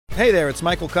Hey there, it's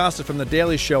Michael Costa from The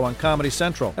Daily Show on Comedy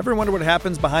Central. Ever wonder what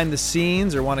happens behind the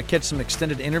scenes or want to catch some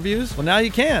extended interviews? Well, now you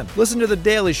can. Listen to The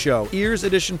Daily Show, Ears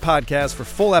Edition podcast for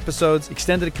full episodes,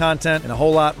 extended content, and a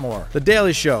whole lot more. The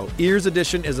Daily Show, Ears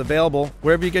Edition is available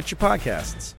wherever you get your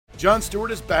podcasts. Jon Stewart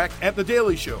is back at The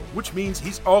Daily Show, which means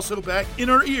he's also back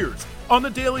in our ears on The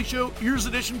Daily Show Ears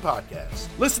Edition podcast.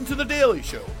 Listen to The Daily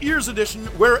Show Ears Edition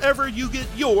wherever you get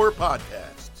your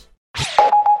podcasts.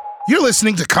 You're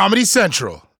listening to Comedy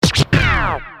Central.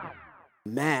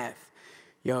 Math.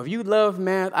 Yo, if you love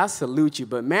math, I salute you,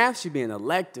 but math should be an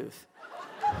elective.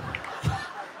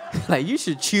 Like, you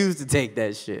should choose to take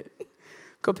that shit.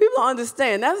 Because people don't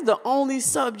understand, that's the only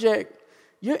subject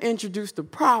you're introduced to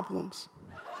problems.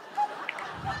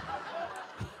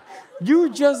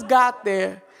 You just got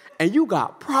there, and you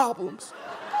got problems.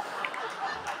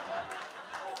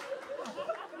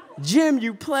 Gym,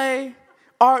 you play.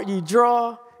 Art, you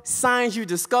draw. Science, you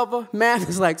discover. Math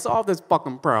is like, solve this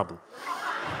fucking problem.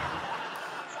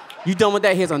 You done with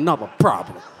that? Here's another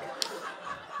problem.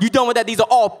 You done with that? These are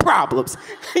all problems.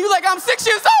 You like, I'm 6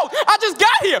 years old. I just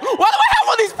got here. Why do I have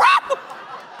all these problems?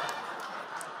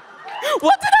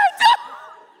 What did I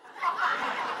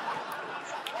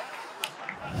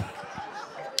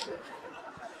do?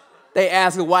 They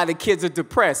asking why the kids are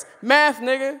depressed. Math,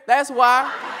 nigga. That's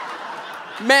why.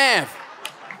 Math.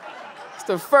 It's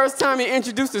the first time you're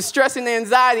introduced to stress and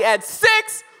anxiety at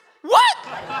 6? What?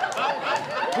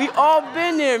 We all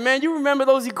been there, man. You remember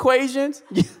those equations?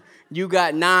 You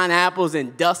got 9 apples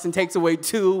and Dustin takes away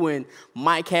 2 and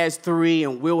Mike has 3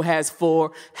 and Will has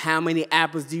 4. How many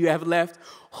apples do you have left?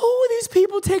 Who are these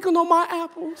people taking on my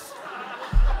apples?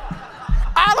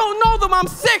 I don't know them. I'm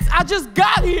 6. I just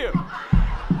got here.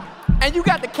 And you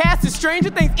got the cast of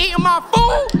Stranger Things eating my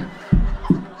food?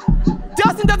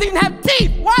 Dustin doesn't even have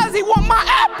teeth. Why does he want my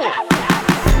apple?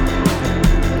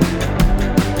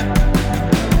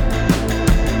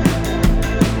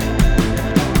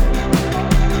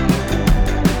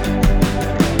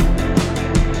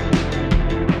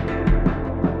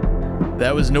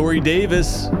 That was Nori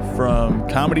Davis from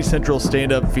Comedy Central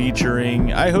stand-up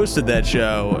featuring. I hosted that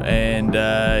show, and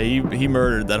he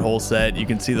murdered that whole set. You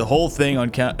can see the whole thing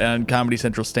on Comedy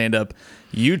Central stand-up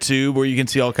YouTube, where you can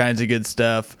see all kinds of good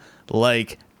stuff,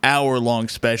 like hour-long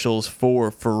specials for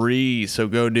free. So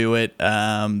go do it.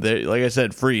 Like I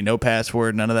said, free, no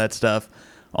password, none of that stuff,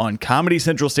 on Comedy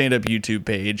Central stand-up YouTube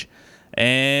page.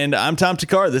 And I'm Tom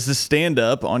Takar. This is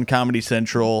stand-up on Comedy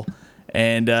Central.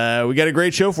 And we got a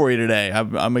great show for you today.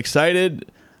 I'm excited.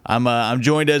 I'm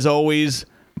joined, as always,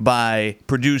 by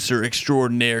producer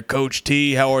extraordinaire Coach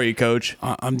T. How are you, Coach?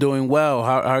 I'm doing well.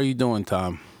 How are you doing,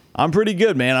 Tom? I'm pretty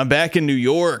good, man. I'm back in New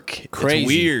York. Crazy. It's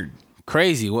weird.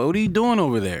 Crazy. What are you doing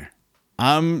over there?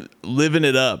 I'm living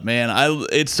it up, man.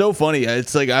 It's so funny.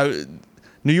 It's like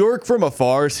New York from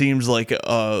afar seems like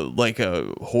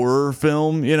a horror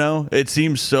film. You know, it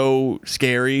seems so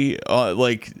scary.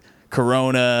 Like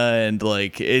Corona, and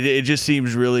like it just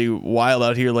seems really wild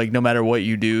out here. Like no matter what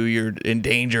you do, you're in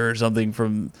danger or something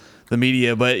from the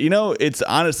media. But you know, it's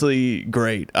honestly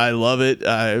great. I love it.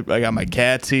 I got my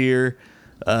cats here.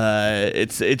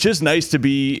 It's just nice to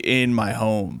be in my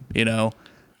home. You know,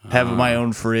 have my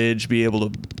own fridge, be able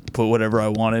to put whatever I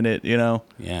want in it. You know,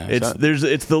 yeah.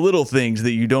 It's the little things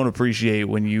that you don't appreciate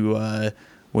when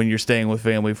you're staying with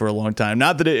family for a long time.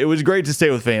 Not that it was great to stay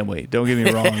with family, don't get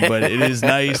me wrong, but it is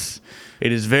nice.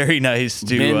 It is very nice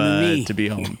to be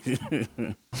home.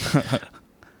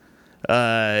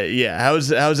 Yeah.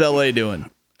 How's LA doing?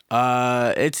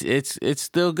 It's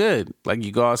still good. Like,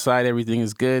 you go outside, everything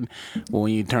is good. But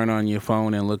when you turn on your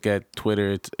phone and look at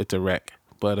Twitter, it's a wreck.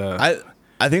 But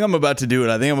I think I'm about to do it.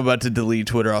 I think I'm about to delete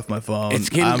Twitter off my phone. It's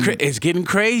getting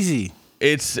crazy.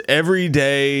 It's every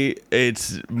day.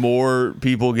 It's more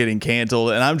people getting canceled,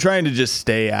 and I'm trying to just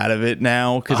stay out of it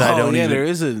now because I don't. Yeah, there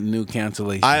is a new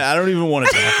cancellation. I don't even want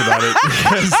to talk about it.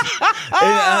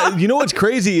 Because, you know what's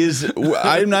crazy is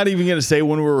I'm not even going to say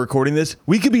when we're recording this.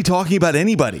 We could be talking about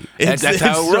anybody. That's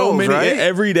how it rolls, right?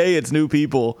 Every day it's new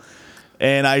people,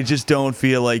 and I just don't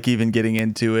feel like even getting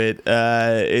into it.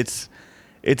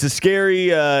 It's a scary.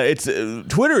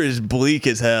 Twitter is bleak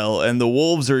as hell, and the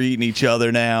wolves are eating each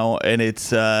other now, and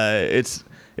it's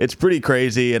pretty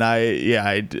crazy. And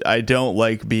I don't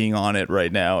like being on it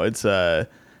right now. It's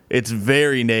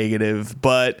very negative,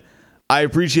 but I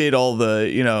appreciate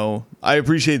I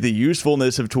appreciate the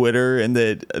usefulness of Twitter, and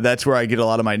that's where I get a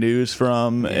lot of my news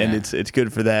from, and it's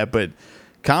good for that. But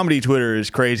comedy Twitter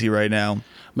is crazy right now.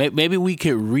 Maybe we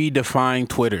could redefine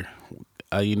Twitter.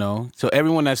 So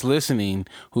everyone that's listening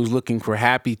who's looking for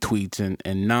happy tweets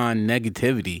and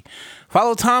non-negativity,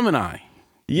 follow Tom and I.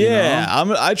 Yeah,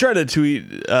 I try to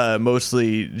tweet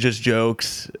mostly just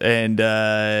jokes and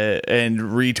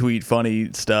retweet funny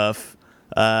stuff.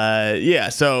 Yeah,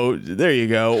 so there you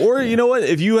go. Or you know what?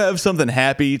 If you have something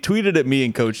happy, tweet it at me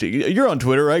and Coach D. You're on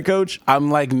Twitter, right, Coach?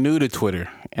 I'm like new to Twitter.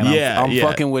 And I'm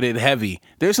fucking with it heavy.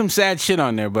 There's some sad shit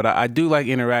on there, but I do like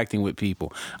interacting with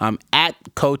people. I'm at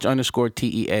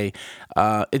Coach_TEA.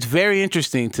 It's very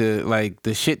interesting to like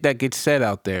the shit that gets said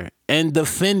out there and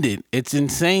defend it. It's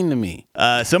insane to me.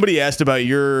 Somebody asked about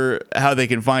how they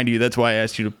can find you. That's why I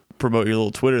asked you to promote your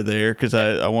little Twitter there, because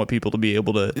I want people to be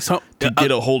able to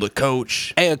get a hold of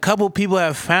Coach. Hey, a couple people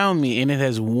have found me, and it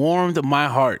has warmed my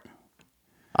heart.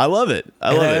 I love it.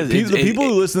 I love it. The people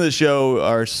who listen to the show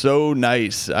are so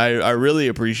nice. I really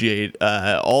appreciate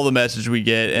all the message we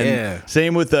get. And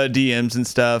same with DMs and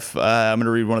stuff. I'm going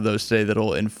to read one of those today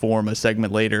that'll inform a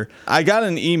segment later. I got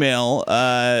an email.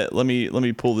 Let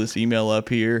me pull this email up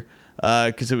here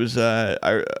because it was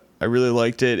I really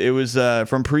liked it. It was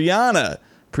from Priyana.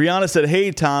 Priyana said,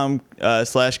 "Hey, Tom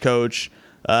 / Coach.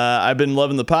 I've been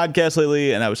loving the podcast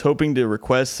lately, and I was hoping to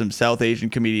request some South Asian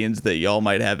comedians that y'all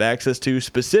might have access to,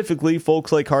 specifically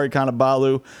folks like Hari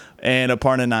Kanabalu and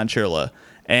Aparna Nancherla.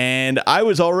 And I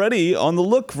was already on the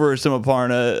look for some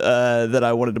Aparna that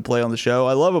I wanted to play on the show.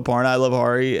 I love Aparna, I love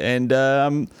Hari, and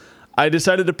I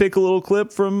decided to pick a little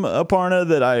clip from Aparna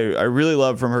that I really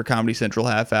love from her Comedy Central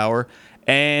half hour.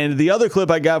 And the other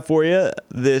clip I got for you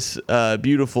this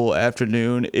beautiful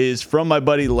afternoon is from my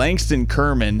buddy Langston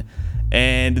Kerman.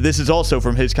 And this is also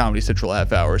from his Comedy Central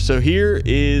half hour. So here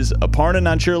is Aparna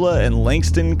Nancherla and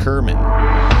Langston Kerman.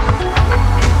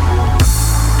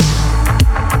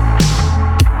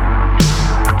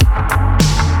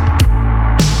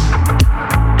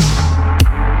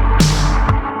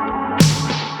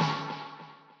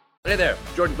 Hey there,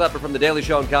 Jordan Klepper from The Daily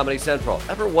Show on Comedy Central.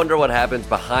 Ever wonder what happens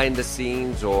behind the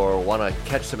scenes or want to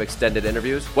catch some extended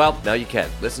interviews? Well, now you can.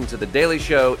 Listen to The Daily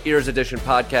Show Ears Edition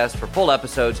podcast for full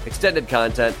episodes, extended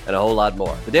content, and a whole lot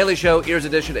more. The Daily Show Ears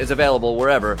Edition is available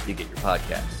wherever you get your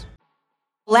podcasts.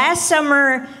 Last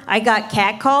summer, I got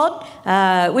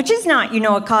catcalled, which is not,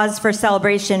 a cause for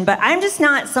celebration, but I'm just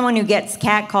not someone who gets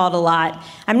catcalled a lot.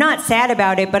 I'm not sad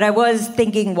about it, but I was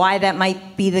thinking why that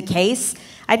might be the case.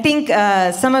 I think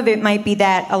some of it might be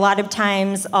that a lot of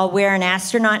times I'll wear an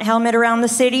astronaut helmet around the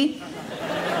city.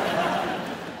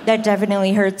 That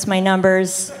definitely hurts my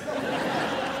numbers.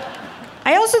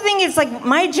 I also think it's like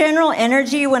my general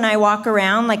energy when I walk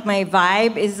around, like my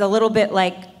vibe is a little bit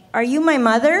like, are you my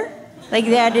mother? Like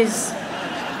that is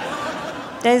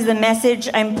the message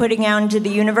I'm putting out into the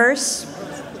universe.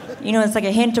 It's like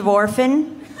a hint of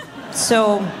orphan.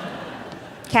 So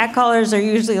catcallers are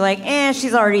usually like,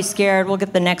 she's already scared, we'll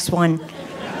get the next one.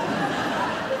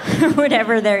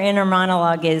 Whatever their inner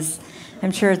monologue is.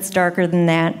 I'm sure it's darker than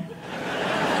that.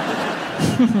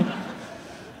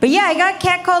 But yeah, I got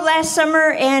catcalled last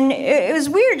summer, and it was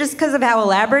weird just because of how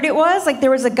elaborate it was. Like,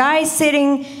 there was a guy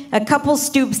sitting a couple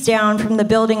stoops down from the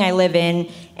building I live in,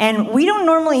 and we don't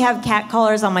normally have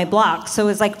catcallers on my block, so it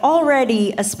was like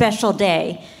already a special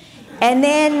day. And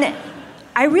then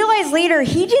I realized later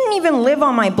he didn't even live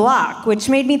on my block, which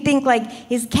made me think, like,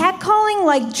 is catcalling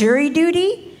like jury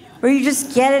duty? Where you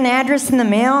just get an address in the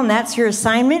mail and that's your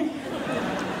assignment?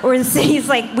 Or the city's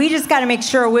like, we just got to make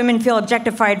sure women feel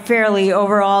objectified fairly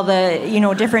over all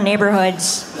the, different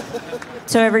neighborhoods.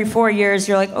 So every 4 years,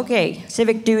 you're like, okay,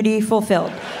 civic duty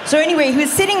fulfilled. So anyway, he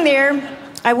was sitting there.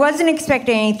 I wasn't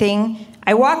expecting anything.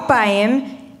 I walked by him,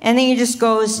 and then he just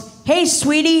goes, hey,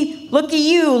 sweetie, look at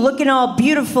you, looking all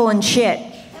beautiful and shit.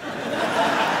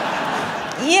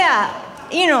 Yeah,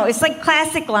 it's like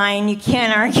classic line. You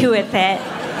can't argue with it.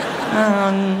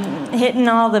 Hitting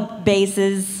all the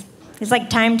bases. It's like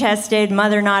time-tested,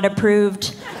 mother not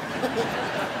approved.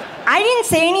 I didn't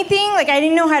say anything. Like, I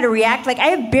didn't know how to react. Like, I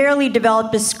have barely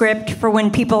developed a script for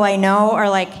when people I know are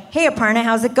like, hey, Aparna,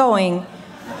 how's it going?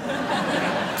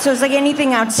 So it's like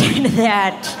anything outside of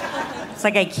that. It's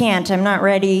like, I can't. I'm not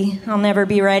ready. I'll never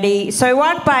be ready. So I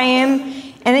walk by him,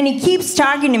 and then he keeps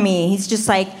talking to me. He's just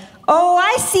like, oh,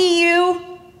 I see you.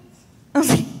 I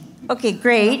was like, okay,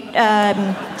 great.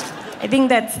 I think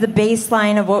that's the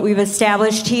baseline of what we've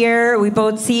established here. We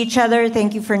both see each other.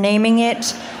 Thank you for naming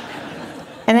it.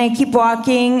 And then I keep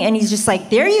walking, and he's just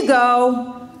like, there you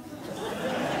go.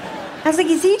 I was like,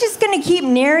 is he just going to keep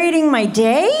narrating my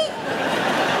day?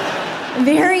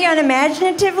 Very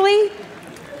unimaginatively.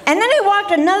 And then I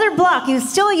walked another block. He was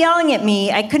still yelling at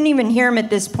me. I couldn't even hear him at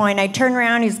this point. I turned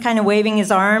around. He was kind of waving his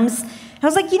arms. I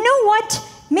was like, you know what?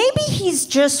 Maybe he's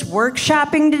just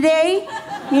workshopping today,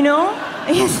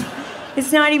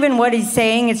 It's not even what he's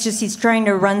saying. It's just he's trying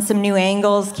to run some new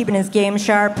angles, keeping his game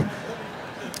sharp.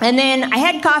 And then I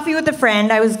had coffee with a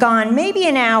friend. I was gone maybe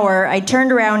an hour. I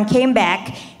turned around, came back.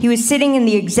 He was sitting in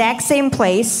the exact same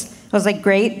place. I was like,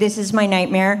 great, this is my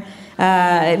nightmare.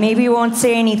 Maybe he won't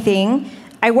say anything.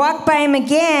 I walked by him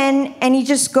again, and he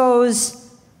just goes,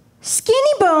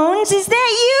 Skinny Bones, is that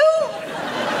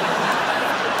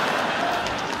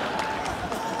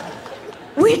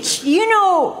you? Which,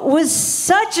 was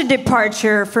such a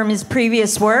departure from his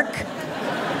previous work.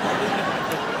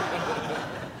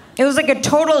 It was like a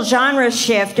total genre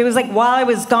shift. It was like while I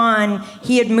was gone,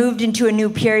 he had moved into a new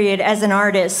period as an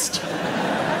artist.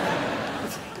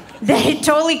 That it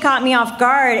totally caught me off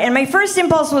guard. And my first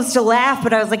impulse was to laugh,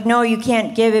 but I was like, no, you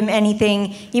can't give him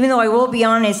anything. Even though I will be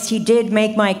honest, he did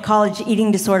make my college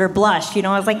eating disorder blush.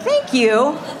 I was like, thank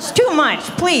you. It's too much,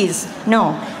 please.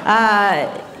 No.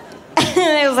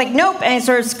 I was like, nope. And I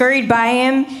sort of scurried by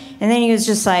him. And then he was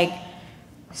just like,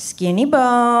 Skinny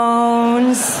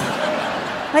Bones.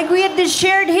 Like we had this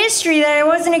shared history that I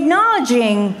wasn't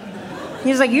acknowledging.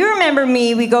 He was like, you remember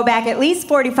me. We go back at least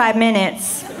 45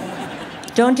 minutes.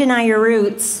 Don't deny your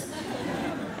roots.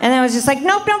 And I was just like,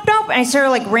 nope, nope, nope. And I sort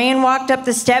of walked up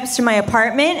the steps to my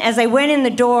apartment. As I went in the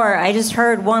door, I just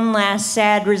heard one last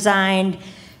sad, resigned,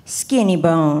 Skinny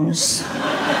Bones.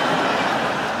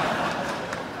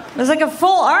 It was like a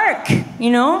full arc,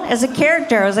 as a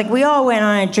character. I was like, we all went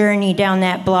on a journey down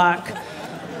that block,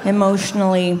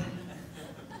 emotionally.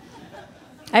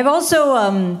 I've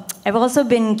also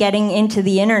been getting into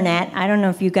the internet. I don't know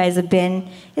if you guys have been.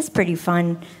 It's pretty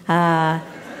fun. I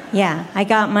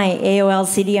got my AOL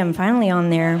CD. I'm finally on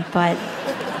there, but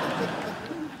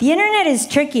the internet is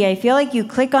tricky. I feel like you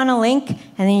click on a link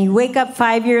and then you wake up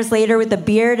 5 years later with a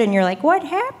beard and you're like, what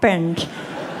happened?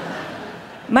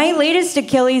 My latest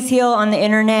Achilles heel on the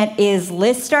internet is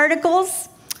list articles.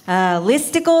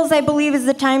 Listicles, I believe, is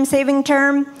the time-saving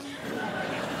term.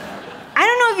 I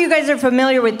don't know if you guys are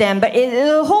familiar with them, but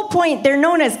the whole point, they're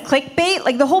known as clickbait.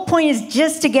 Like, the whole point is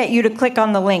just to get you to click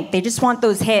on the link. They just want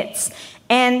those hits.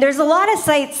 And there's a lot of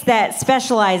sites that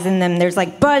specialize in them. There's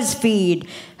like BuzzFeed,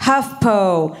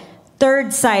 HuffPo,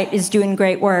 Third Site is doing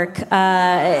great work.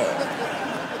 But,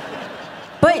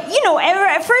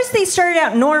 at first they started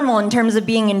out normal in terms of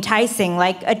being enticing.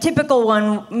 Like, a typical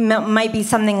one might be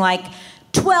something like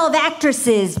 12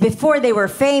 actresses before they were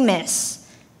famous.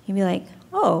 You'd be like,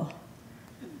 oh.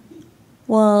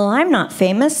 Well, I'm not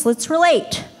famous, let's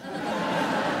relate.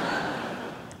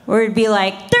 Or it'd be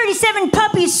like, 37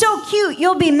 puppies, so cute,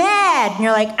 you'll be mad. And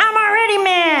you're like, I'm already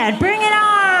mad, bring it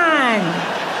on.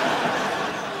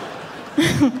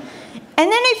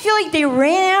 And then I feel like they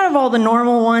ran out of all the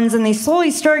normal ones and they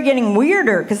slowly started getting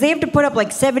weirder because they have to put up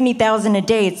like 70,000 a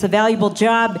day. It's a valuable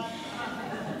job.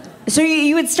 So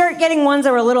you would start getting ones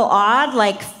that were a little odd,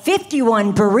 like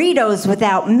 51 burritos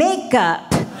without makeup.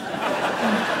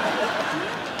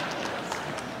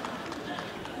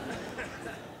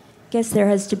 Guess there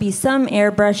has to be some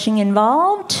airbrushing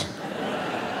involved.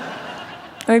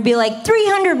 Or it'd be like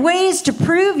 300 ways to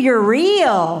prove you're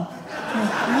real.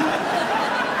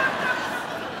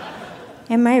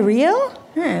 Am I real?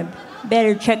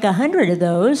 Better check 100 of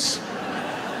those.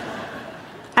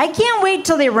 I can't wait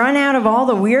till they run out of all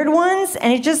the weird ones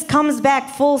and it just comes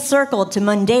back full circle to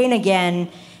mundane again.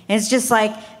 And it's just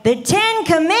like, the 10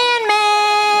 Commandments!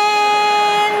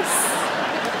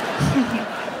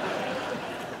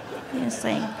 It's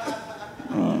like,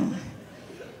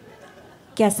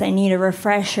 guess I need a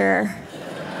refresher.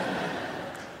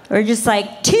 Or just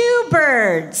like, 2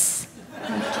 birds.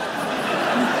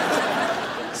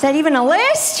 Is that even a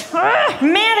list?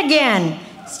 Mad again.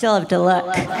 Still have to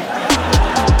look.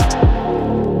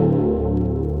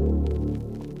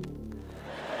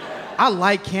 I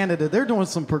like Canada. They're doing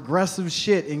some progressive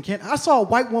shit in Canada. I saw a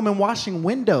white woman washing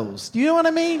windows. Do you know what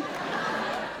I mean?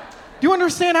 Do you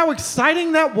understand how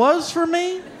exciting that was for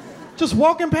me? Just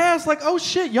walking past like, oh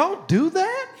shit, y'all do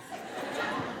that?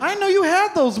 I didn't know you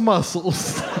had those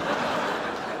muscles.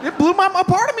 It blew my... A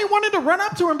part of me wanted to run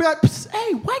up to her and be like,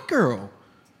 hey, white girl,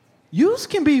 yous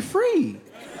can be free.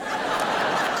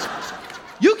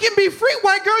 You can be free,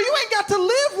 white girl. You ain't got to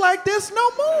live like this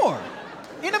no more.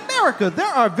 In America, there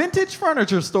are vintage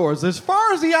furniture stores as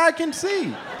far as the eye can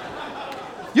see.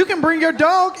 You can bring your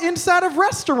dog inside of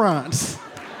restaurants.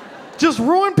 Just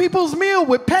ruin people's meal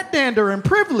with pet dander and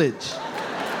privilege.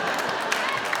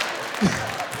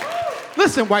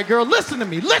 Listen, white girl, listen to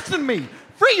me, listen to me.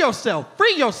 Free yourself,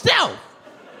 free yourself.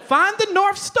 Find the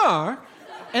North Star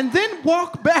and then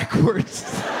walk backwards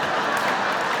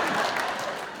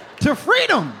to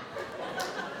freedom.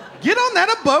 Get on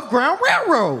that above ground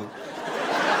railroad.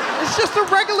 It's just a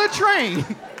regular train.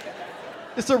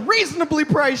 It's a reasonably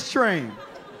priced train.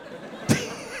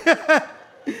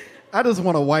 I just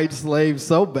want a white slave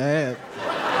so bad.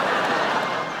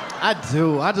 I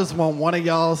do. I just want one of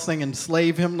y'all singing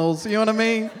slave hymnals, you know what I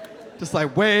mean? Just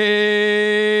like,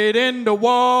 wade in the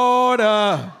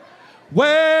water,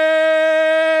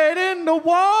 wade in the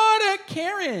water,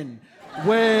 Karen.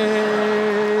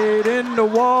 Wade in the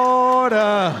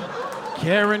water,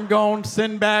 Karen gon'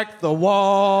 send back the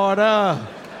water.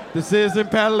 This isn't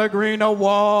Pellegrino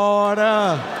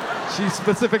water. She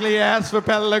specifically asked for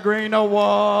Pellegrino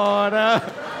water.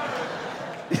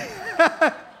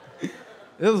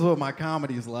 This is what my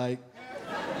comedy's like.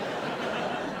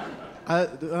 I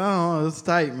don't know, it's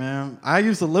tight, man. I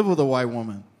used to live with a white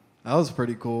woman. That was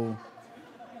pretty cool.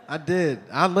 I did.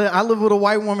 I lived with a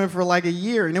white woman for like a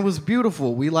year, and it was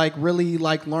beautiful. We really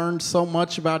learned so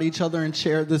much about each other and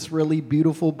shared this really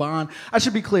beautiful bond. I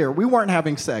should be clear, we weren't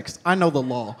having sex. I know the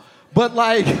law. But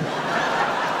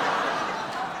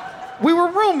we were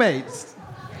roommates.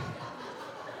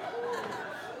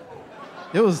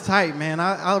 It was tight, man.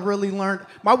 I really learned.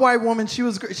 My white woman,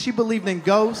 she believed in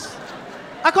ghosts.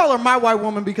 I call her my white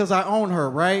woman because I own her,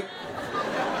 right?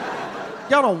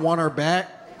 Y'all don't want her back.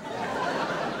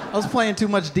 I was playing too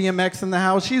much DMX in the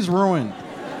house. She's ruined.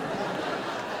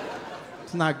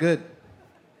 It's not good.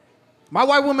 My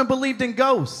white woman believed in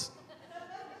ghosts.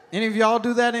 Any of y'all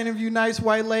do that? Any of you nice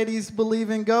white ladies believe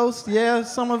in ghosts? Yeah,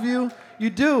 some of you? You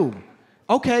do.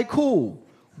 Okay, cool.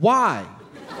 Why?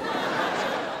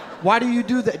 Why do you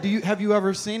do that? Have you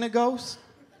ever seen a ghost?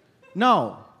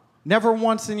 No. Never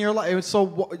once in your life.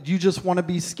 So you just want to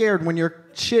be scared when you're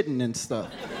shitting and stuff.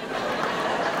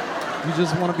 You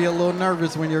just want to be a little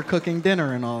nervous when you're cooking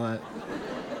dinner and all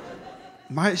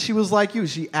that. She was like you.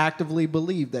 She actively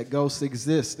believed that ghosts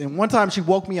exist. And one time she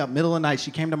woke me up middle of the night. She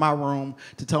came to my room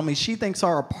to tell me she thinks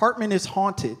our apartment is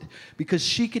haunted because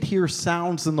she could hear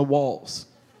sounds in the walls.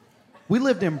 We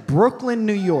lived in Brooklyn,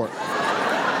 New York.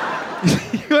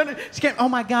 She came, oh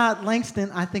my God,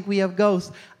 Langston, I think we have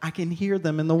ghosts. I can hear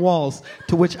them in the walls.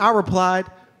 To which I replied,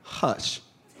 hush.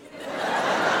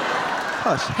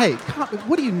 Hush. Hey,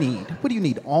 what do you need? What do you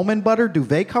need? Almond butter,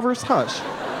 duvet covers? Hush.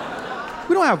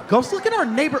 We don't have ghosts. Look at our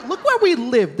neighbor. Look where we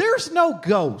live. There's no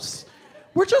ghosts.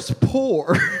 We're just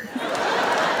poor.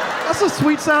 That's a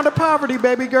sweet sound of poverty,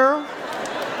 baby girl.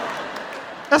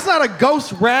 That's not a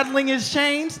ghost rattling his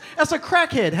chains. That's a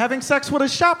crackhead having sex with a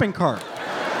shopping cart.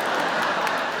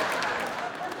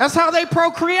 That's how they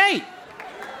procreate.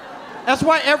 That's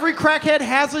why every crackhead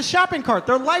has a shopping cart.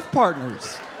 They're life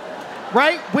partners.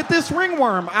 Right? With this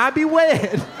ringworm, I be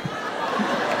wed.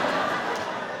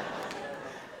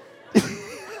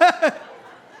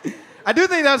 I do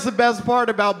think that's the best part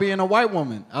about being a white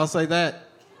woman. I'll say that.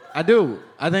 I do.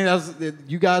 I think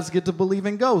you guys get to believe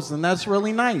in ghosts, and that's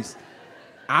really nice.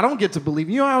 I don't get to believe.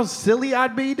 You know how silly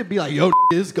I'd be to be like, yo,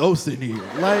 there's ghosts in here.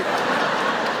 Like,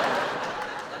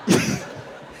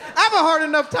 I have a hard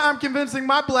enough time convincing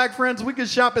my black friends we could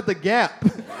shop at the Gap.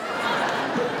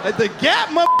 At the Gap?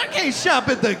 I can't shop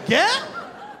at the Gap.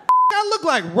 I look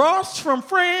like Ross from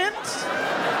Friends.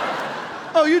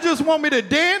 Oh, you just want me to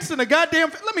dance in a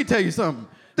goddamn... Let me tell you something.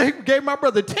 They gave my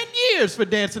brother 10 years for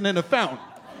dancing in a fountain.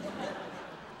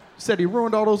 Said he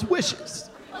ruined all those wishes.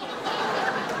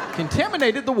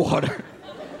 Contaminated the water.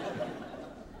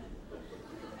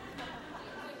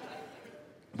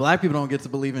 Black people don't get to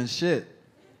believe in shit.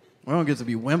 We don't get to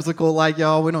be whimsical like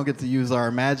y'all. We don't get to use our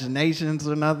imaginations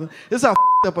or nothing. This is how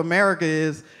up America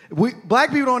is.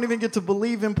 Black people don't even get to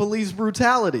believe in police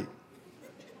brutality.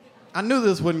 I knew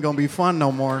this wasn't gonna be fun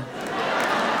no more.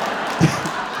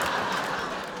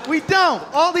 We don't.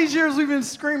 All these years we've been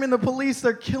screaming the police,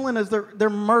 they're killing us, they're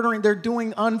murdering, they're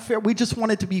doing unfair. We just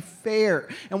want it to be fair.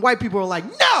 And white people are like,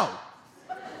 no!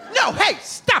 No, hey,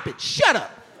 stop it, shut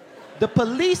up. The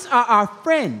police are our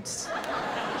friends.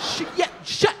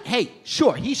 Hey,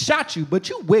 sure, he shot you, but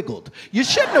you wiggled. You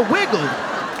shouldn't have wiggled.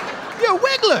 You're a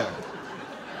wiggler.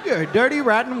 You're a dirty,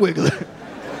 rotten wiggler.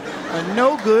 A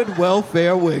no-good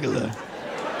welfare wiggler.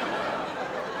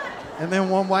 And then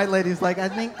one white lady's like, I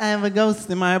think I have a ghost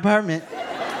in my apartment.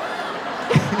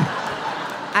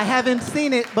 I haven't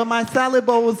seen it, but my salad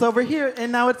bowl was over here,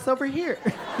 and now it's over here.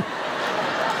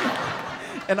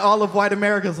 And all of white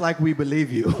America's like, we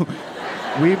believe you.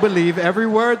 We believe every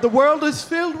word. The world is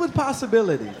filled with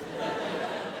possibility.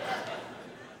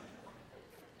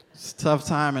 It's a tough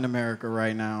time in America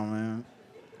right now, man.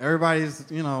 Everybody's,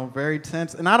 very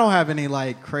tense. And I don't have any,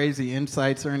 crazy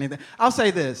insights or anything. I'll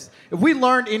say this. If we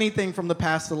learned anything from the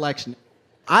past election,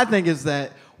 I think is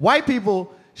that white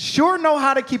people sure know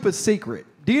how to keep a secret.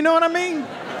 Do you know what I mean?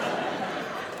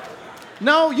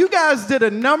 No, you guys did a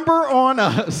number on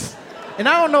us. And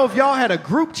I don't know if y'all had a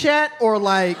group chat or,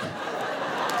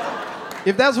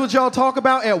 If that's what y'all talk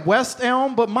about at West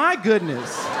Elm, but my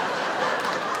goodness.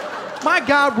 My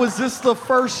God, was this the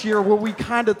first year where we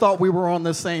kind of thought we were on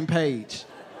the same page?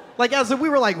 Like, as if we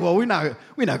were like, well, we're not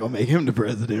gonna make him the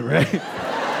president, right?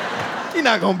 He's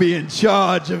not gonna be in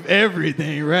charge of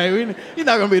everything, right? He's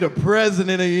not gonna be the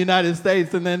president of the United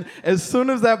States. And then as soon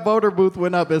as that voter booth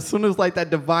went up, as soon as like that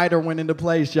divider went into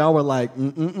place, y'all were like,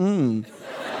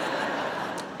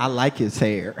 I like his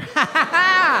hair.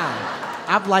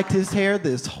 I've liked his hair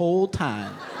this whole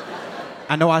time.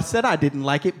 I know I said I didn't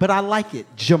like it, but I like it,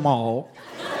 Jamal.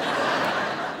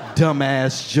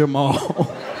 Dumbass Jamal.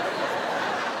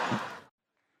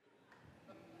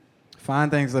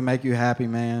 Find things that make you happy,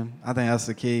 man. I think that's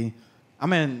the key.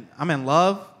 I'm in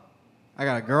love. I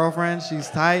got a girlfriend. She's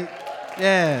tight.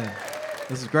 Yeah.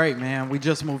 This is great, man. We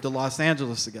just moved to Los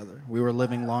Angeles together. We were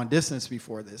living long distance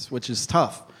before this, which is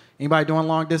tough. Anybody doing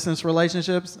long distance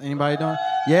relationships? Anybody doing?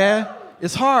 Yeah?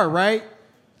 It's hard, right?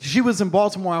 She was in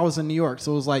Baltimore, I was in New York,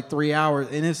 so it was like 3 hours.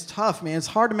 And it's tough, man. It's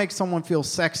hard to make someone feel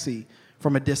sexy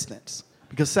from a distance.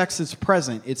 Because sex is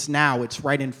present, it's now, it's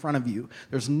right in front of you.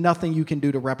 There's nothing you can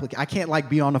do to replicate. I can't like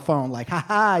be on the phone like,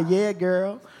 yeah,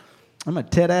 girl. I'm gonna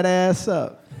tear that ass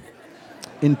up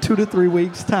in 2 to 3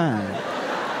 weeks' time.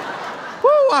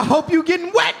 Woo, I hope you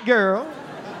getting wet, girl.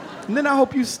 And then I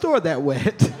hope you store that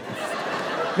wet.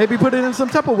 Maybe put it in some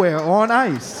Tupperware or on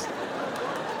ice.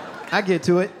 I get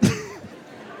to it.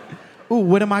 Ooh,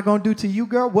 what am I gonna do to you,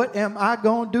 girl? What am I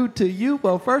gonna do to you?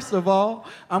 Well, first of all,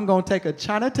 I'm gonna take a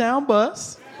Chinatown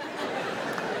bus.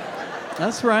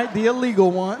 That's right, the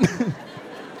illegal one.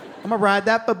 I'm gonna ride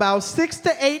that for about 6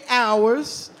 to 8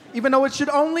 hours, even though it should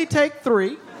only take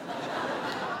 3.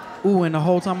 Ooh, and the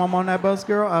whole time I'm on that bus,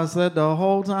 girl, I said the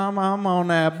whole time I'm on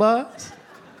that bus,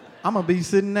 I'm gonna be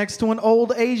sitting next to an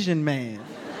old Asian man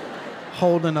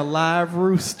holding a live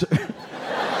rooster.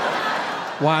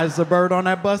 Why is the bird on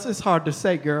that bus? It's hard to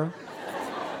say, girl.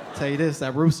 Tell you this,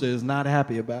 that rooster is not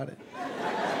happy about it.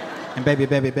 And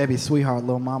baby, sweetheart,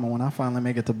 little mama, when I finally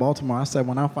make it to Baltimore, I said,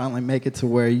 when I finally make it to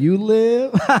where you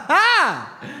live,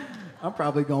 I'm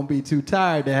probably gonna be too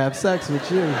tired to have sex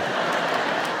with you.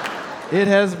 It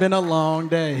has been a long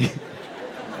day.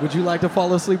 Would you like to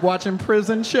fall asleep watching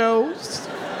prison shows?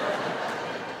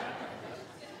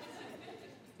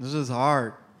 This is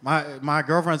hard. My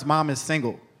girlfriend's mom is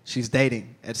single. She's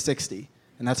dating at 60,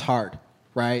 and that's hard,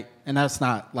 right? And that's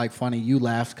not, like, funny. You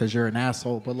laughed because you're an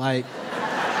asshole, but, like,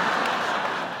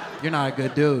 you're not a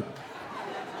good dude.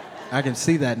 I can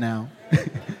see that now.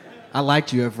 I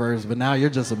liked you at first, but now you're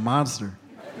just a monster.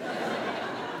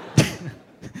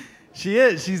 She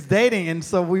is. She's dating, and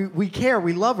so we care.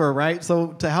 We love her, right?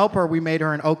 So to help her, we made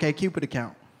her an OkCupid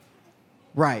account.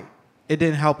 Right. It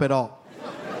didn't help at all.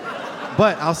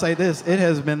 But I'll say this. It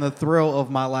has been the thrill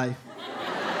of my life.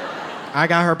 I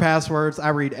got her passwords. I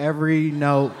read every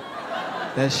note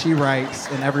that she writes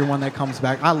and everyone that comes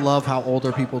back. I love how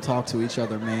older people talk to each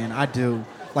other, man. I do.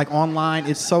 Like online,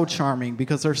 it's so charming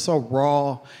because they're so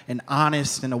raw and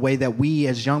honest in a way that we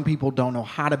as young people don't know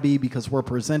how to be because we're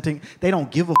presenting. They don't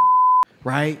give a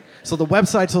right? So the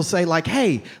websites will say like,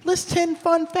 hey, list 10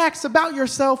 fun facts about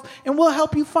yourself and we'll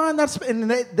help you find that. And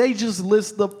they just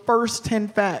list the first 10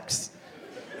 facts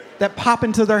that pop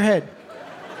into their head.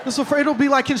 So it'll be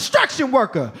like construction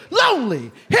worker,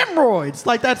 lonely, hemorrhoids,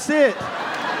 like that's it.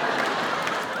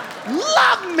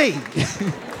 Love me.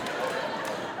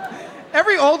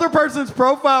 Every older person's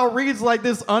profile reads like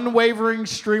this unwavering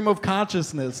stream of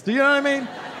consciousness. Do you know what I mean?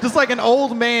 Just like an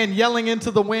old man yelling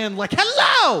into the wind like,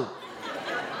 hello,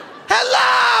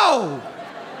 hello.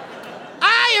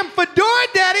 I am Fedora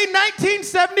Daddy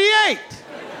 1978.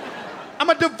 I'm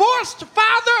a divorced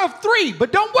father of 3,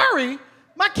 but don't worry,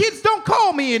 my kids don't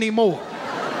call me anymore.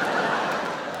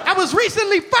 I was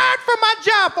recently fired from my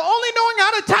job for only knowing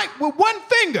how to type with one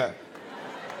finger.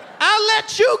 I'll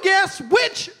let you guess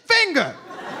which finger.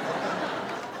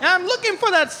 And I'm looking for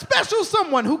that special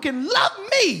someone who can love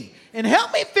me and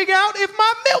help me figure out if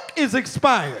my milk is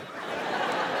expired.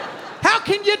 How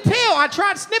can you tell? I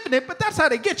tried sniffing it, but that's how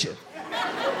they get you.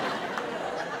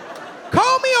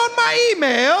 Call me on my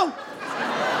email.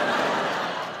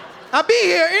 I'll be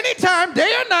here anytime,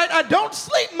 day or night. I don't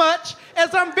sleep much,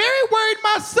 as I'm very worried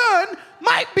my son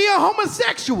might be a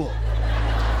homosexual.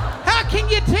 How can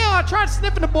you tell? I tried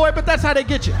sniffing the boy, but that's how they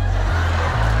get you.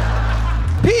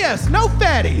 P.S. No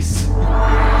fatties.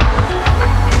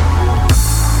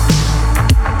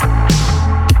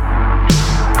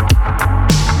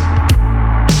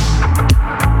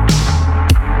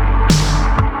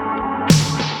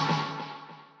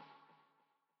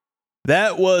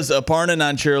 That was Aparna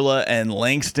Nancherla and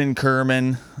Langston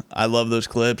Kerman. I love those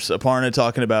clips. Aparna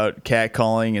talking about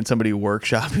catcalling and somebody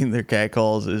workshopping their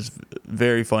catcalls is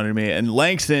very funny to me. And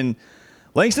Langston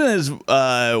is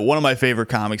one of my favorite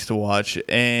comics to watch.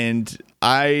 And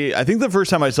I think the first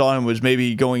time I saw him was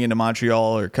maybe going into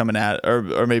Montreal or coming at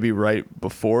or maybe right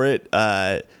before it.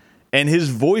 And his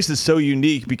voice is so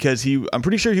unique because I'm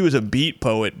pretty sure he was a beat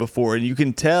poet before, and you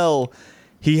can tell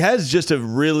he has just a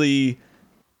really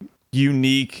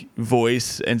unique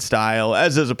voice and style,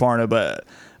 as does Aparna, but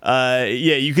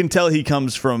you can tell he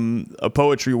comes from a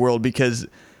poetry world because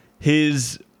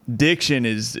his diction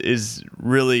is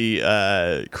really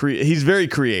he's very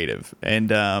creative,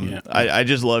 and I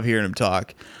just love hearing him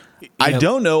talk. Yeah. I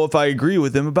don't know if I agree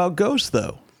with him about ghosts,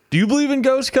 though. Do you believe in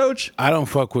ghosts, Coach? I don't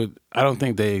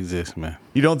think they exist, man.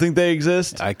 You don't think they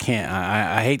exist? I can't.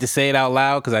 I hate to say it out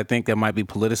loud because I think that might be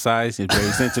politicized. It's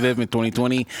very sensitive in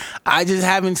 2020. I just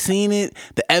haven't seen it.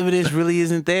 The evidence really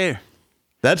isn't there.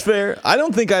 That's fair. I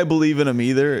don't think I believe in them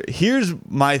either. Here's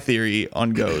my theory on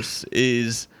ghosts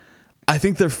is I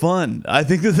think they're fun. I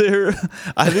think that they're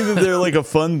like a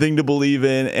fun thing to believe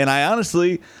in. And I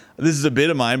honestly, this is a bit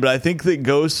of mine, but I think that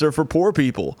ghosts are for poor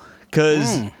people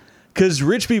because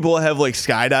rich people have like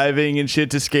skydiving and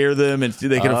shit to scare them, and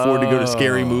they can afford to go to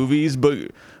scary movies.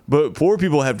 But poor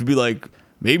people have to be like,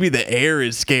 maybe the air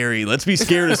is scary. Let's be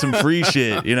scared of some free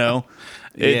shit, you know?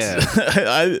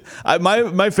 My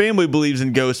family believes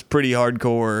in ghosts pretty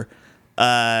hardcore.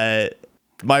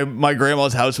 My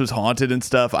grandma's house was haunted and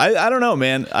stuff. I don't know,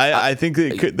 man. I think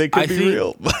they could be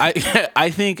real. I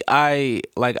think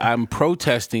I'm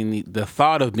protesting the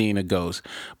thought of being a ghost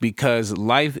because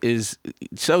life is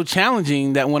so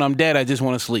challenging that when I'm dead, I just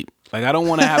want to sleep. Like, I don't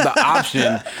want to have the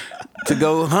option to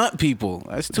go hunt people.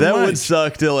 That's too much. That would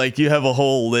suck to, like, you have a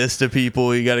whole list of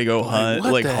people you got to go hunt,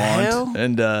 what like the haunt. hell?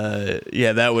 And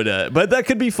that would, but that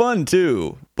could be fun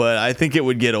too. But I think it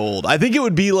would get old. I think it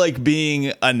would be like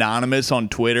being anonymous on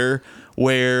Twitter,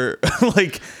 where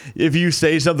like if you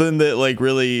say something that like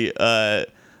really,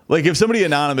 like if somebody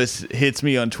anonymous hits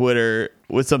me on Twitter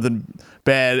with something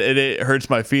bad and it hurts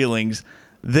my feelings,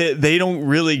 they don't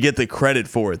really get the credit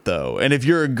for it though. And if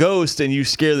you're a ghost and you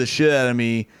scare the shit out of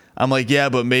me, I'm like, yeah,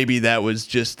 but maybe that was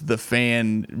just the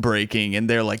fan breaking, and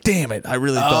they're like, damn it, I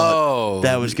really thought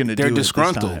that was going to do it. They're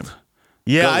disgruntled.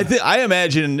 Yeah, I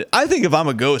think if I'm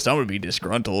a ghost, I'm going to be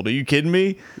disgruntled. Are you kidding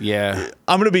me? Yeah.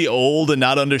 I'm going to be old and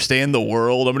not understand the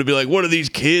world. I'm going to be like, what are these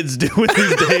kids doing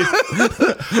these days?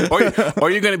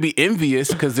 or you're going to be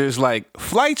envious because there's like,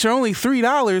 flights are only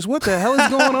 $3. What the hell is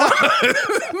going on?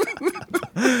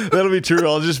 That'll be true.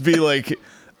 I'll just be like,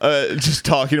 just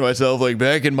talking to myself like,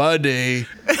 back in my day,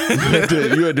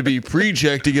 you had to be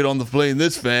pre-checked to get on the plane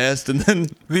this fast. And then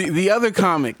the other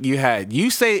comic you had, you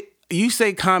say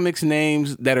comics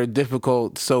names that are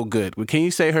difficult so good. Can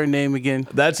you say her name again?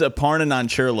 That's Aparna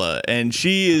Nancherla, and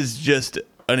she is just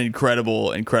an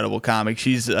incredible, incredible comic.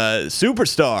 She's a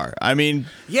superstar. I mean,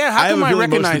 yeah. How come I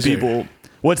recognize her?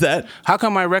 What's that? How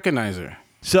come I recognize her?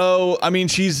 So, I mean,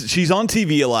 she's on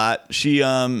TV a lot.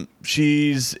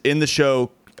 She's in the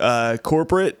show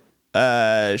Corporate.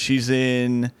 She's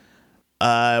in.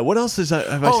 What else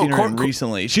have I seen her in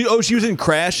recently? She was in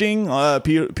Crashing,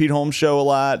 Pete Holmes' show a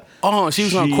lot. Oh, she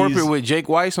was on Corporate with Jake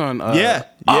Weiss on. Yeah.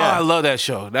 Oh, I love that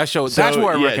show. That's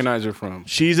where I recognize her from.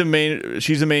 She's a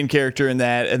main character in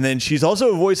that, and then she's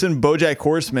also a voice in BoJack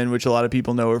Horseman, which a lot of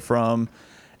people know her from.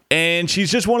 And she's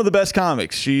just one of the best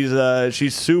comics. She's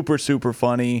super, super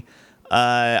funny.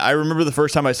 I remember the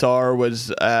first time I saw her was,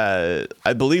 I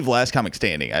believe, Last Comic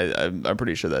Standing. I'm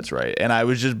pretty sure that's right. And I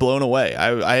was just blown away.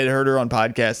 I had heard her on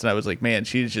podcasts, and I was like, man,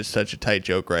 she's just such a tight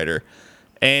joke writer.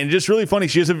 And just really funny.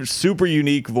 She has a super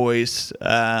unique voice.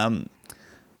 Like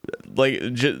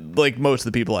most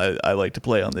of the people I like to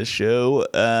play on this show.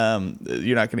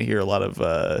 You're not going to hear a lot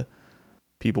of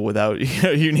people without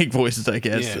unique voices, I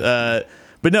guess. Yeah.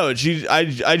 But no,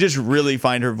 I just really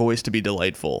find her voice to be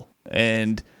delightful.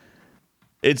 And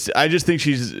I just think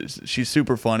she's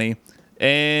super funny.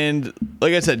 And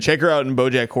like I said, check her out in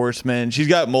BoJack Horseman. She's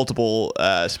got multiple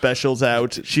specials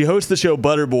out. She hosts the show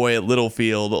Butterboy at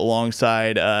Littlefield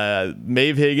alongside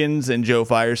Maeve Higgins and Joe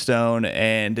Firestone.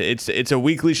 And it's a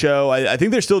weekly show. I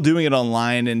think they're still doing it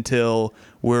online until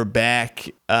we're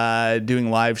back doing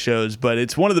live shows. But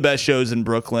it's one of the best shows in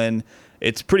Brooklyn.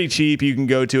 It's pretty cheap. You can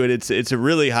go to it. It's a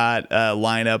really hot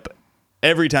lineup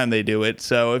every time they do it.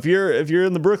 So if you're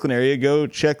in the Brooklyn area, go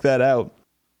check that out.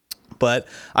 But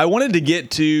I wanted to get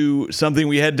to something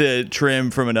we had to trim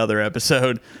from another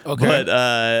episode. Okay. But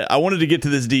I wanted to get to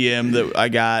this DM that I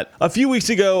got a few weeks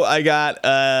ago. I got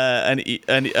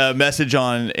a message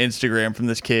on Instagram from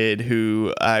this kid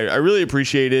who I really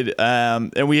appreciated.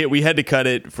 And we had to cut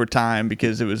it for time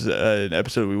because it was an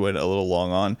episode we went a little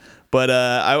long on. But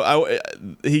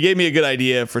he gave me a good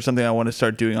idea for something I want to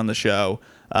start doing on the show.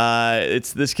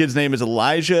 This kid's name is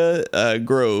Elijah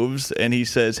Groves, and he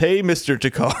says, "Hey, Mr.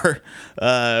 Takar,"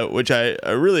 which I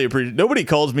really appreciate. Nobody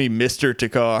calls me Mr.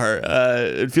 Takar.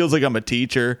 It feels like I'm a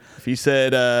teacher. He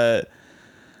said,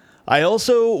 "I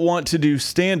also want to do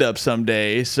stand-up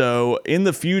someday, so in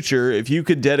the future, if you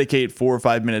could dedicate 4 or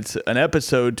 5 minutes an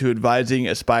episode to advising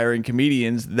aspiring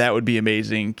comedians, that would be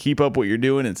amazing. Keep up what you're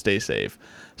doing and stay safe."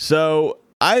 So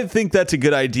I think that's a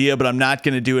good idea, but I'm not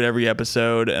going to do it every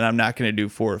episode, and I'm not going to do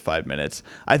 4 or 5 minutes.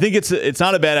 I think it's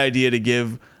not a bad idea to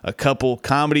give a couple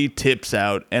comedy tips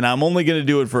out, and I'm only going to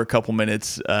do it for a couple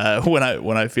minutes when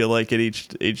I feel like it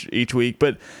each week.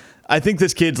 But I think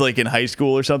this kid's like in high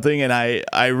school or something, and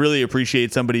I really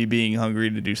appreciate somebody being hungry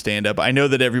to do stand-up. I know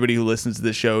that everybody who listens to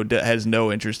this show has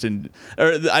no interest in,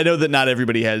 or I know that not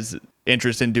everybody has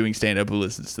interest in doing stand-up who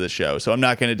listens to this show, so I'm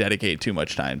not going to dedicate too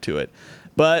much time to it.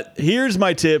 But here's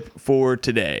my tip for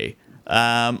today.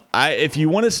 If you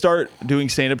want to start doing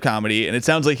stand-up comedy, and it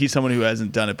sounds like he's someone who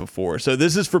hasn't done it before, so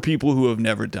this is for people who have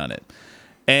never done it.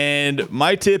 And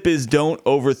my tip is don't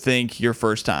overthink your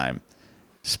first time.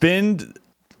 Spend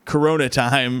Corona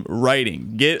time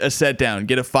writing. Get a set down.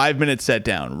 Get a 5-minute set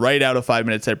down. Write out a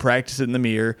 5-minute set. Practice it in the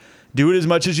mirror. Do it as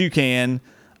much as you can.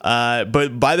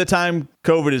 But by the time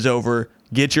COVID is over,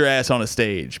 get your ass on a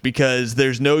stage because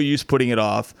there's no use putting it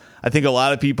off. I think a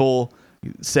lot of people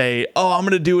say, "Oh, I'm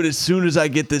going to do it as soon as I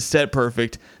get this set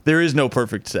perfect." There is no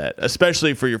perfect set,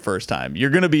 especially for your first time.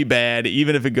 You're going to be bad.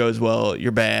 Even if it goes well,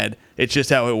 you're bad. It's just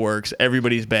how it works.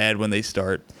 Everybody's bad when they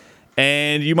start.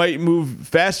 And you might move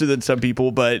faster than some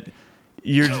people, but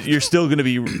you're still going to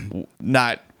be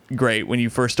not great when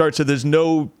you first start. So there's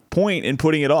no point in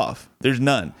putting it off. There's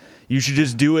none. You should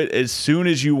just do it as soon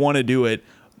as you want to do it.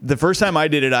 The first time I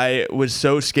did it, I was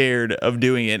so scared of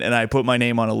doing it, and I put my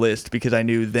name on a list because I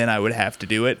knew then I would have to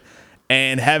do it.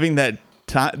 And having that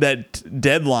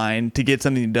deadline to get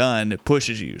something done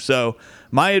pushes you. So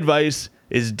my advice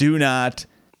is do not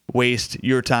waste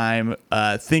your time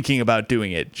thinking about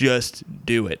doing it. Just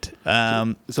do it.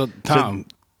 So Tom.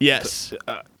 Yes.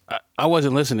 I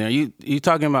wasn't listening. Are you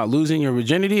talking about losing your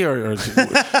virginity or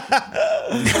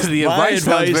the advice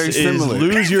sounds very similar. Is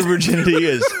lose your virginity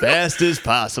as fast as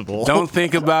possible. Don't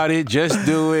think about it. Just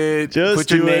do it. Just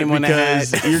put your name on the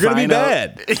hat. You're going to be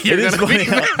bad. It is funny.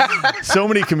 So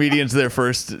many comedians, their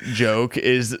first joke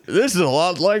is, "This is a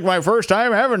lot like my first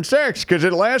time having sex because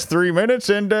it lasts 3 minutes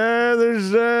and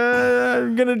there's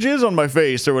I'm going to jizz on my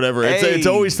face or whatever." It's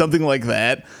always something like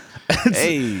that.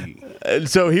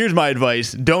 So here's my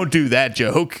advice. Don't do that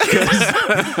joke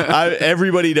because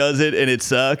everybody does it and it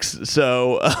sucks.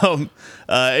 So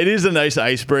it is a nice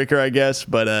icebreaker, I guess.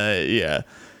 But yeah.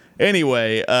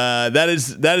 Anyway, that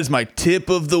is my tip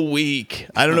of the week.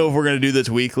 I don't know if we're going to do this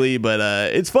weekly, but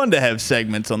it's fun to have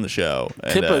segments on the show.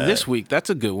 Tip of this week. That's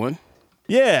a good one.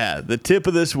 Yeah, the tip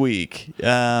of this week.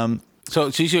 So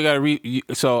she got to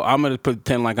So I'm going to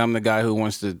pretend like I'm the guy who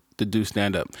wants to do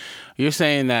stand-up. You're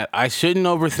saying that I shouldn't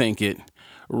overthink it,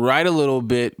 write a little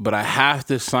bit, but I have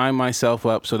to sign myself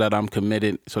up so that I'm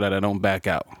committed, so that I don't back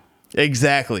out.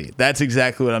 Exactly. That's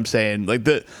exactly what I'm saying. Like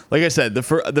I said, the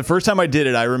first time I did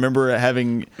it, I remember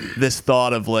having this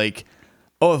thought of like,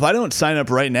 oh, if I don't sign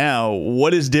up right now,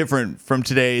 what is different from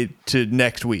today to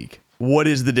next week? What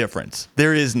is the difference?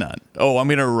 There is none. Oh, I'm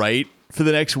going to write for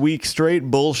the next week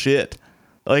straight? Bullshit.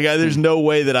 Like, there's no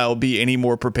way that I'll be any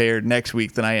more prepared next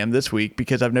week than I am this week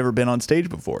because I've never been on stage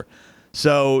before.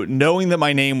 So knowing that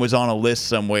my name was on a list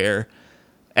somewhere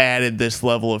added this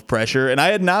level of pressure. And I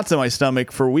had knots in my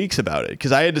stomach for weeks about it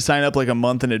because I had to sign up like a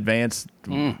month in advance.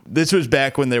 This was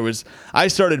back when I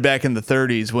started back in the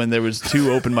 30s when there was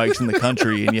 2 open mics in the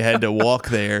country and you had to walk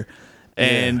there.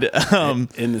 And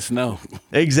in the snow.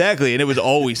 Exactly. And it was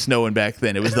always snowing back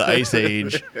then. It was the ice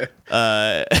age.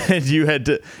 And you had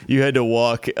to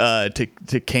walk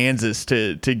to Kansas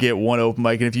to get one open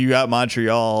mic. And if you got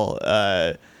Montreal,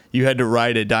 you had to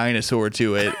ride a dinosaur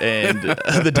to it. And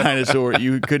the dinosaur,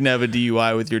 you couldn't have a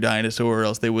DUI with your dinosaur or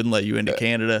else they wouldn't let you into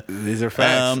Canada. These are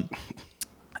facts.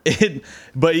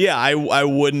 But yeah, I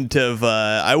wouldn't have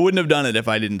done it if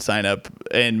I didn't sign up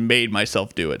and made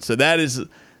myself do it. So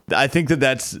I think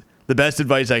that's the best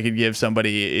advice I could give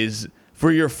somebody is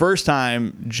for your first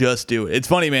time, just do it. It's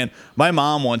funny, man. My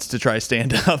mom wants to try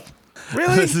stand up.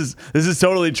 Really? This is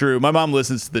totally true. My mom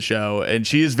listens to the show, and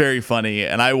she is very funny,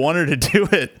 and I want her to do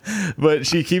it, but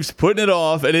she keeps putting it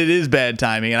off, and it is bad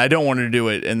timing, and I don't want her to do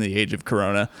it in the age of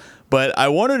Corona. But I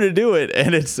want her to do it,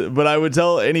 but I would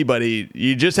tell anybody,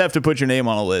 you just have to put your name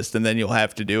on a list, and then you'll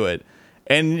have to do it.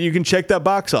 And you can check that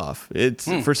box off.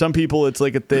 For some people, it's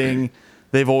like a thing.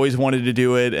 They've always wanted to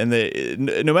do it,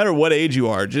 and no matter what age you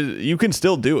are, you can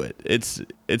still do it.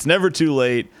 It's never too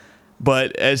late.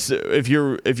 But if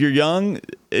you're young,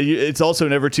 it's also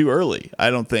never too early,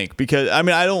 I don't think. Because I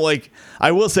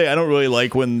will say I don't really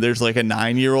like when there's like a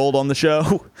 9-year-old on the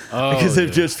show because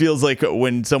it just feels like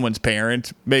when someone's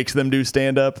parent makes them do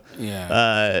stand up.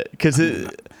 Yeah. Because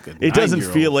it doesn't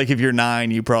feel like if you're 9,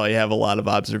 you probably have a lot of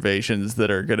observations that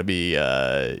are going to be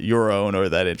your own or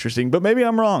that interesting. But maybe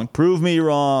I'm wrong. Prove me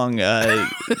wrong,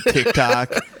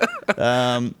 TikTok.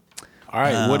 All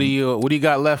right, what do you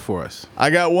got left for us?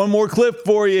 I got one more clip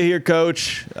for you here,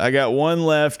 Coach. I got one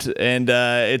left, and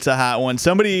it's a hot one.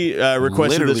 Somebody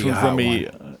requested this one from me.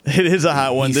 It is a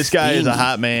hot one. This guy is a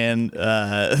hot man.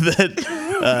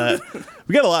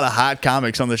 We got a lot of hot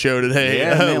comics on the show today.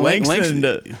 Yeah,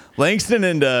 Langston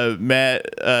and Matt,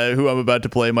 who I'm about to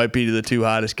play, might be the 2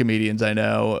 hottest comedians I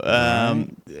know.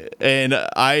 And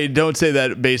I don't say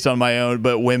that based on my own,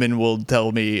 but women will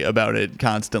tell me about it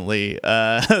constantly.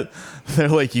 They're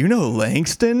like, you know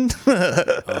Langston?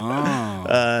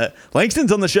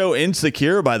 Langston's on the show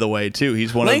Insecure, by the way, too.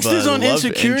 He's one Langston's of on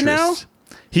Insecure interests. now?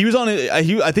 He was on it.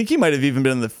 I think he might have even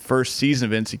been in the first season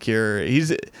of Insecure.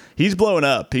 He's blowing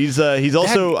up. He's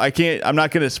also I'm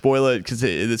not going to spoil it because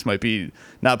this might be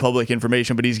not public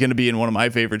information, but he's going to be in one of my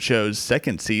favorite shows,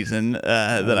 second season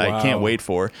that I can't wait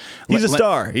for. He's a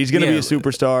star. He's going to be a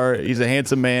superstar. He's a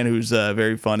handsome man who's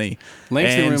very funny.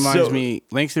 Langston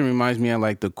reminds me of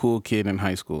like the cool kid in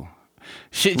high school.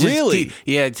 Really?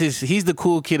 He's the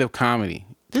cool kid of comedy.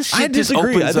 I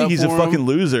disagree. I think he's a fucking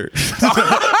loser.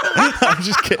 I'm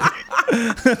just kidding.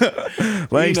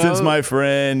 Langston's my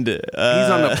friend. He's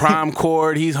on the prom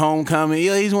court. He's homecoming.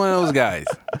 Yeah, he's one of those guys.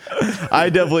 I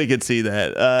definitely could see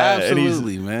that.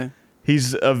 Absolutely, man.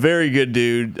 He's a very good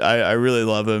dude. I really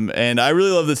love him. And I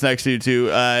really love this next dude,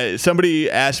 too. Somebody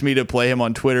asked me to play him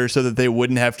on Twitter so that they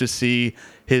wouldn't have to see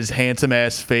his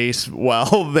handsome-ass face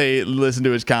while they listen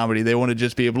to his comedy. They want to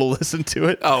just be able to listen to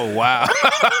it. Oh, wow.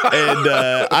 And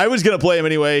I was going to play him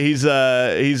anyway. He's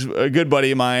a good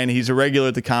buddy of mine. He's a regular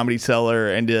at the Comedy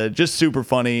Cellar and just super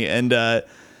funny. And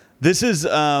this is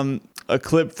a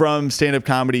clip from stand-up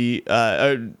comedy,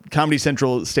 Comedy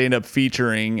Central stand-up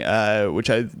featuring, which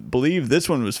I believe this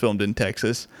one was filmed in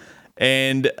Texas.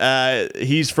 And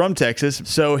he's from Texas.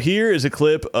 So here is a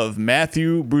clip of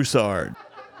Matthew Broussard.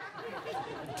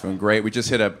 Doing great. We just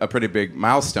hit a pretty big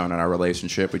milestone in our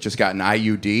relationship. We just got an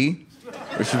IUD,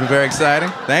 which has been very exciting.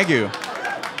 Thank you.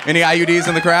 Any IUDs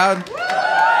in the crowd?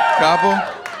 Couple?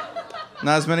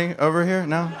 Not as many over here?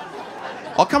 No?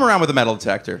 I'll come around with a metal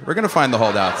detector. We're going to find the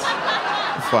holdouts.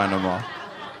 We'll find them all.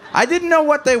 I didn't know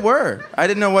what they were. I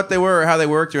didn't know what they were or how they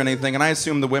worked or anything, and I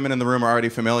assume the women in the room are already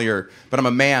familiar, but I'm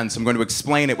a man, so I'm going to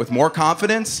explain it with more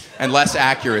confidence and less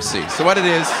accuracy. So what it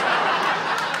is,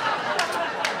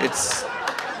 it's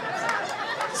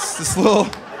this little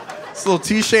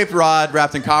T-shaped rod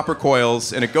wrapped in copper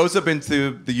coils, and it goes up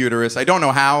into the uterus. I don't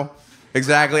know how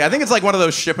exactly. I think it's like one of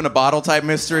those ship in a bottle type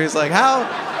mysteries. Like, how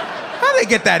do they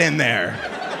get that in there?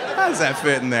 How does that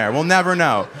fit in there? We'll never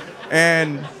know.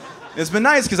 And it's been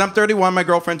nice because I'm 31. My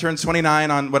girlfriend turns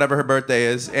 29 on whatever her birthday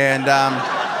is. And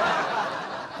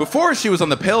before she was on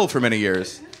the pill for many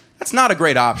years, that's not a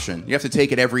great option. You have to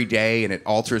take it every day, and it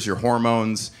alters your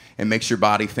hormones and makes your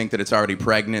body think that it's already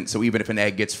pregnant. So even if an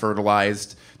egg gets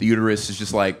fertilized, the uterus is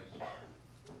just like,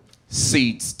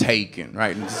 seats taken,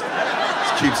 right? And just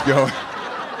keeps going.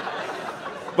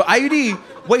 But IUD,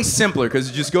 way simpler, because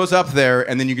it just goes up there,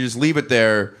 and then you can just leave it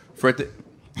there for it to...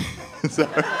 Is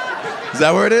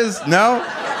that where it is? No?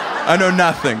 I know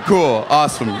nothing. Cool.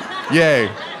 Awesome. Yay.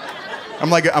 I'm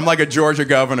like a Georgia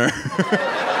governor.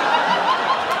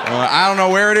 I don't know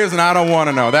where it is, and I don't want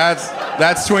to know. That's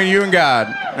between you and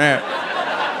God.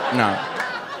 No.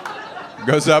 It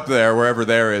goes up there, wherever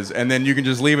there is, and then you can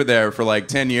just leave it there for like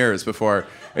 10 years before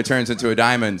it turns into a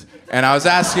diamond. And I was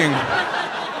asking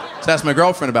my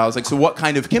girlfriend about it. I was like, so what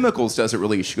kind of chemicals does it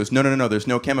release? She goes, no, there's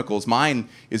no chemicals. Mine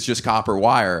is just copper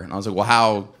wire. And I was like, well,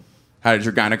 how did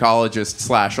your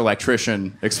gynecologist /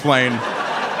 electrician explain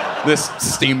this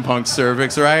steampunk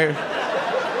cervix, right?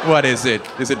 What is it?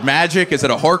 Is it magic? Is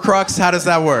it a Horcrux? How does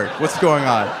that work? What's going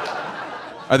on?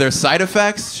 Are there side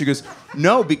effects? She goes,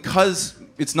 no, because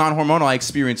it's non-hormonal, I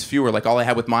experience fewer. Like all I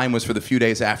had with mine was for the few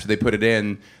days after they put it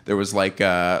in, there was like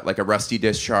a rusty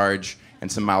discharge,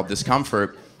 and some mild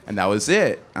discomfort, and that was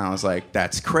it. And I was like,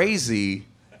 that's crazy.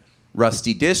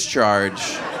 Rusty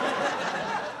Discharge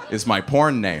is my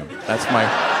porn name. That's my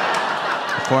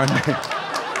porn name.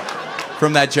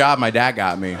 From that job my dad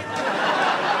got me.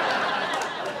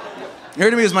 Here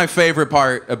to me is my favorite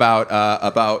part about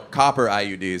copper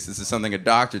IUDs. This is something a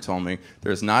doctor told me.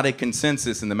 There's not a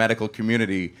consensus in the medical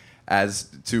community as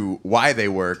to why they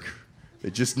work. They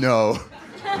just know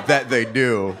that they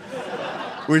do.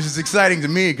 Which is exciting to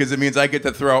me because it means I get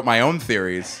to throw out my own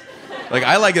theories. Like,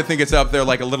 I like to think it's up there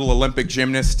like a little Olympic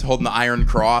gymnast holding the Iron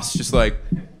Cross, just like...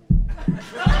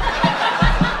 I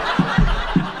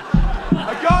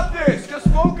got this! Just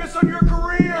focus on your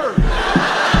career!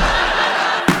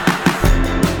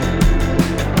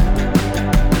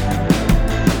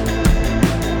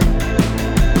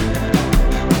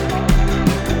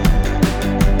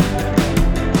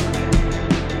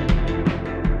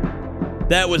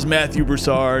 That was Matthew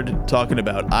Broussard talking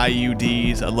about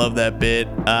IUDs. I love that bit.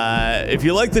 If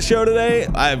you like the show today,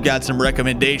 I've got some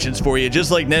recommendations for you.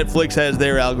 Just like Netflix has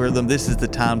their algorithm, this is the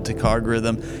Tom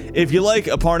Tick-algorithm. If you like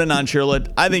Aparna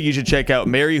Nancherla, I think you should check out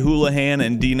Mary Houlihan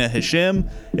and Dina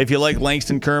Hashim. If you like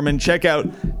Langston Kerman, check out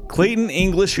Clayton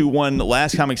English, who won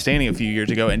Last Comic Standing a few years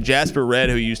ago, and Jasper Red,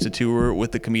 who used to tour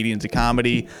with the Comedians of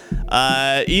Comedy.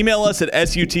 Email us at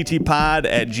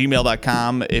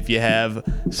suttpod@gmail.com if you have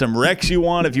some recs you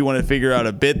want. If you want to figure out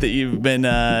a bit that you've been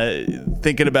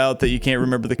thinking about that you can't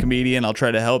remember the comedian, I'll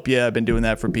try to help you. I've been doing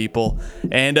that for people.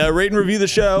 And rate and review the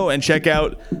show, and check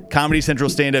out Comedy Central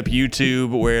Stand-Up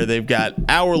YouTube, where they've got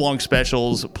hour-long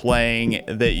specials playing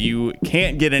that you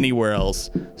can't get anywhere else.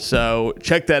 So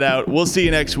check that out. We'll see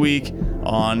you next week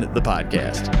on the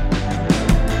podcast.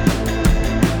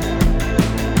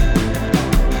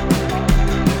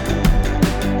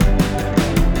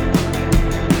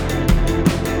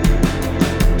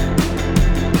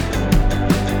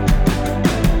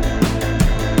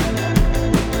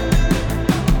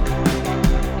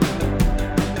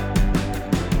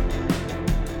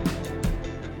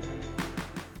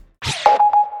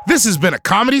 This has been a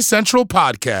Comedy Central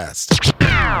podcast.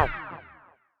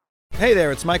 Hey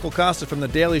there, it's Michael Costa from The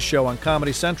Daily Show on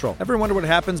Comedy Central. Ever wonder what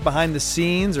happens behind the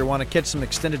scenes or want to catch some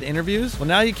extended interviews? Well,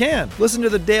 now you can. Listen to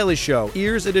The Daily Show,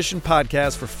 Ears Edition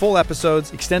podcast for full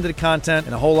episodes, extended content,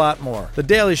 and a whole lot more. The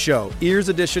Daily Show, Ears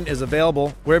Edition is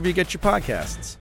available wherever you get your podcasts.